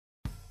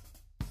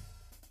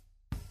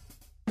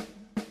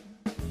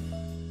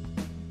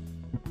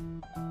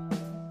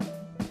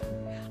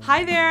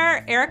Hi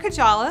there, Erica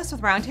Jollis with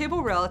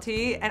Roundtable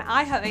Realty, and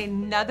I have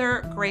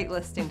another great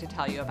listing to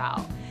tell you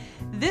about.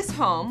 This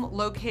home,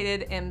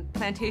 located in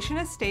Plantation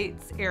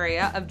Estates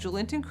area of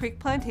Julington Creek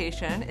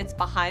Plantation, it's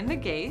behind the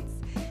gates.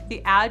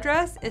 The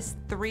address is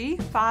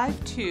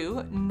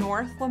 352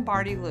 North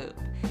Lombardy Loop.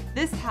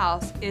 This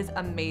house is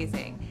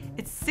amazing.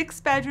 It's 6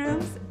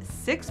 bedrooms,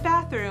 6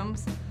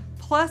 bathrooms,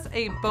 plus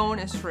a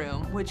bonus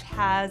room, which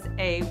has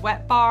a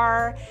wet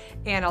bar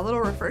and a little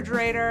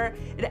refrigerator.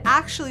 It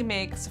actually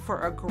makes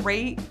for a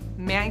great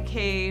man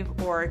cave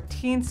or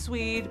teen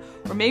suite,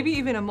 or maybe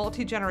even a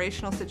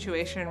multi-generational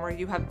situation where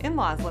you have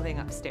in-laws living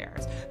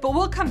upstairs. But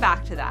we'll come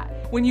back to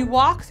that. When you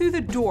walk through the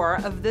door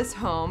of this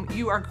home,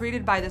 you are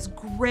greeted by this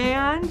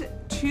grand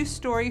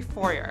 2-story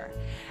foyer.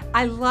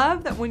 I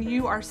love that when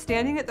you are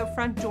standing at the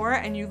front door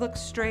and you look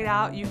straight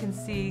out, you can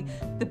see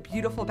the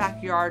beautiful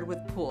backyard with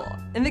pool.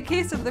 In the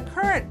case of the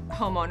current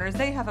homeowners,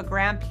 they have a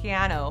grand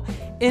piano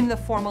in the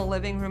formal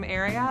living room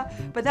area,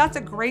 but that's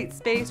a great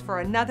space for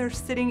another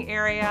sitting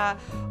area,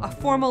 a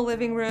formal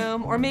living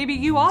room, or maybe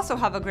you also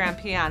have a grand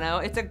piano.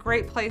 It's a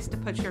great place to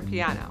put your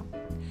piano.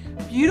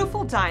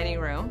 Beautiful dining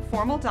room,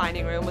 formal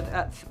dining room with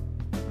a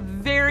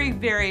very,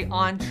 very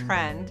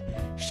on-trend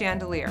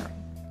chandelier.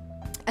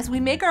 As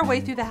we make our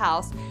way through the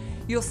house,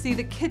 you'll see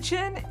the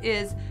kitchen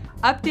is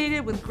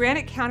updated with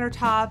granite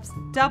countertops,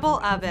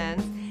 double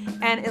ovens,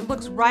 and it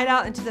looks right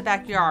out into the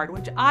backyard,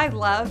 which I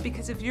love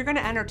because if you're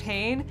gonna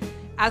entertain,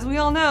 as we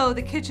all know,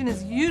 the kitchen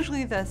is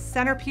usually the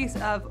centerpiece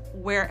of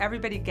where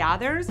everybody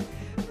gathers.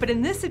 But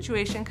in this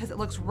situation, because it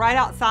looks right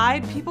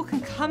outside, people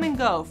can come and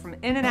go from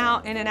in and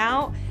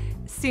out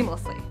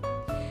seamlessly.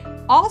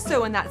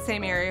 Also in that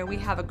same area, we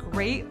have a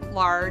great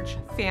large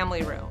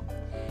family room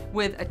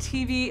with a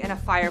TV and a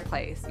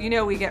fireplace. You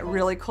know we get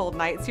really cold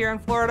nights here in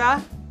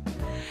Florida,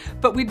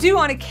 but we do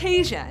on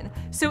occasion.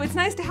 So it's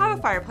nice to have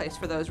a fireplace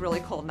for those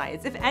really cold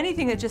nights. If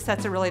anything, it just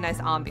sets a really nice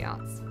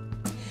ambiance.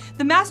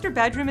 The master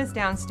bedroom is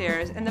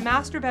downstairs, and the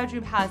master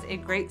bedroom has a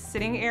great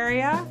sitting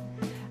area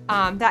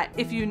that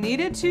if you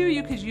needed to,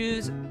 you could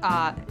use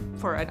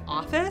for an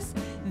office.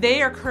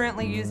 They are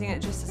currently using it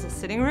just as a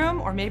sitting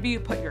room, or maybe you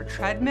put your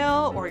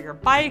treadmill or your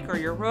bike or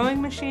your rowing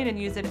machine and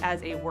use it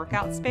as a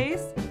workout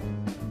space.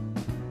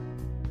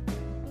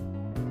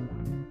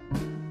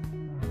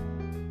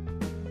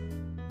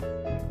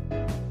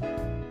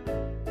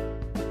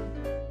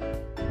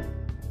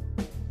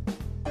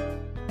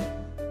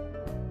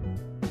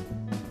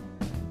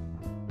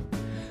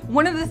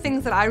 One of the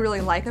things that I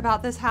really like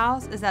about this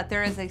house is that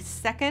there is a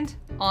second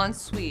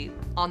ensuite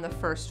on the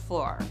first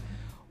floor,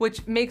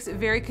 which makes it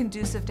very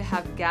conducive to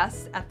have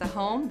guests at the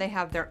home. They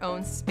have their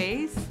own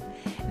space.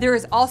 There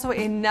is also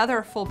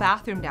another full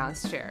bathroom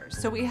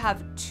downstairs. So we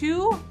have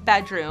 2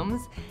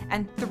 bedrooms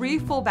and 3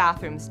 full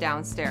bathrooms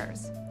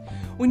downstairs.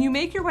 When you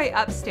make your way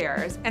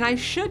upstairs, and I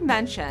should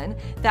mention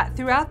that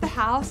throughout the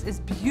house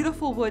is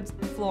beautiful wood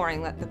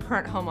flooring that the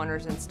current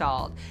homeowners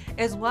installed,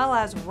 as well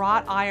as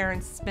wrought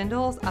iron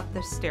spindles up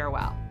the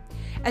stairwell.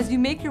 As you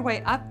make your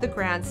way up the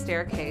grand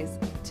staircase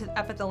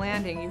up at the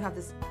landing, you have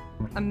this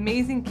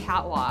amazing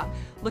catwalk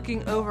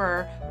looking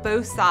over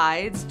both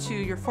sides to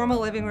your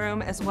formal living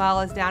room as well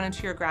as down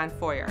into your grand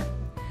foyer.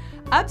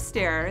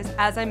 Upstairs,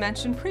 as I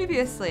mentioned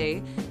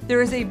previously,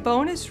 there is a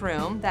bonus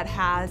room that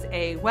has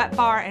a wet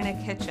bar and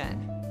a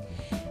kitchen.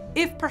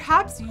 If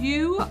perhaps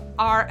you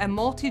are a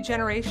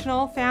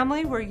multi-generational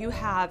family where you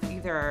have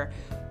either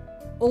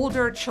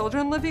older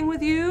children living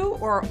with you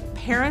or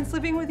parents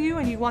living with you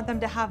and you want them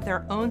to have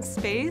their own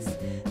space,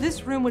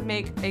 this room would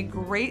make a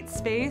great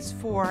space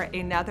for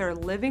another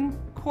living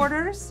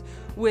quarters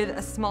with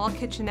a small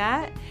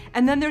kitchenette.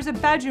 And then there's a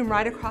bedroom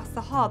right across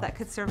the hall that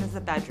could serve as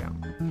a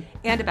bedroom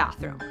and a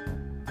bathroom.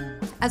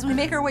 As we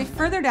make our way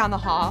further down the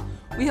hall,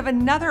 we have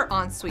another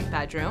ensuite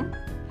bedroom,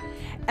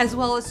 as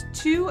well as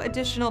 2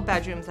 additional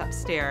bedrooms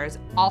upstairs,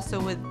 also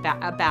with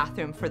a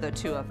bathroom for the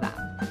 2 of them.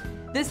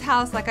 This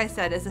house, like I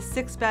said, is a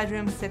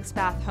 6-bedroom,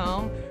 6-bath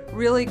home,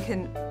 really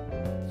can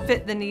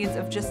fit the needs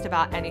of just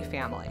about any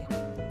family.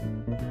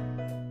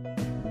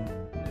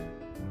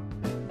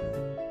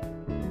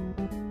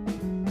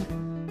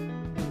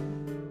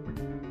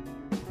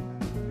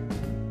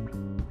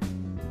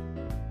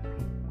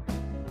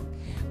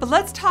 But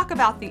let's talk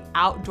about the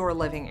outdoor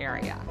living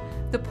area.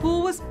 The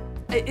pool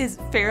is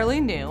fairly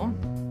new.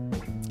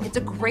 It's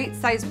a great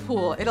sized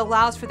pool. It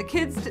allows for the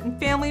kids and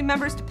family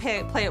members to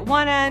play at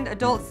one end,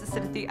 adults to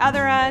sit at the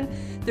other end.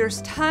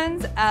 There's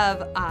tons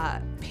of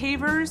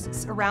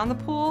pavers around the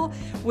pool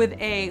with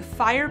a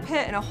fire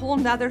pit and a whole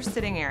nother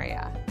sitting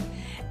area.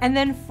 And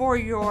then for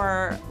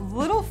your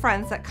little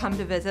friends that come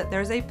to visit,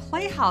 there's a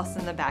playhouse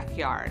in the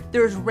backyard.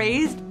 There's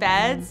raised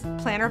beds,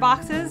 planter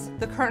boxes.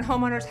 The current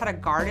homeowners had a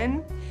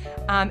garden.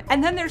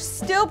 And then there's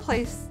still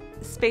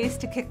space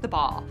to kick the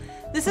ball.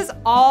 This is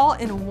all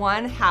in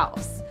one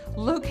house,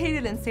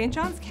 located in St.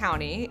 Johns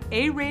County,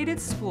 A-rated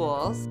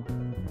schools,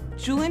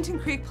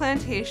 Julington Creek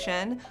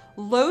Plantation,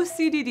 low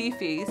CDD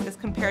fees as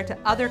compared to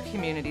other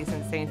communities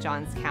in St.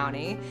 Johns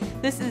County.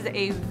 This is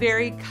a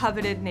very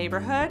coveted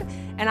neighborhood,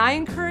 and I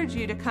encourage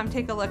you to come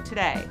take a look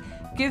today.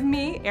 give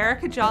me,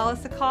 Erica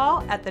Jollis, a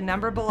call at the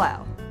number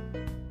below.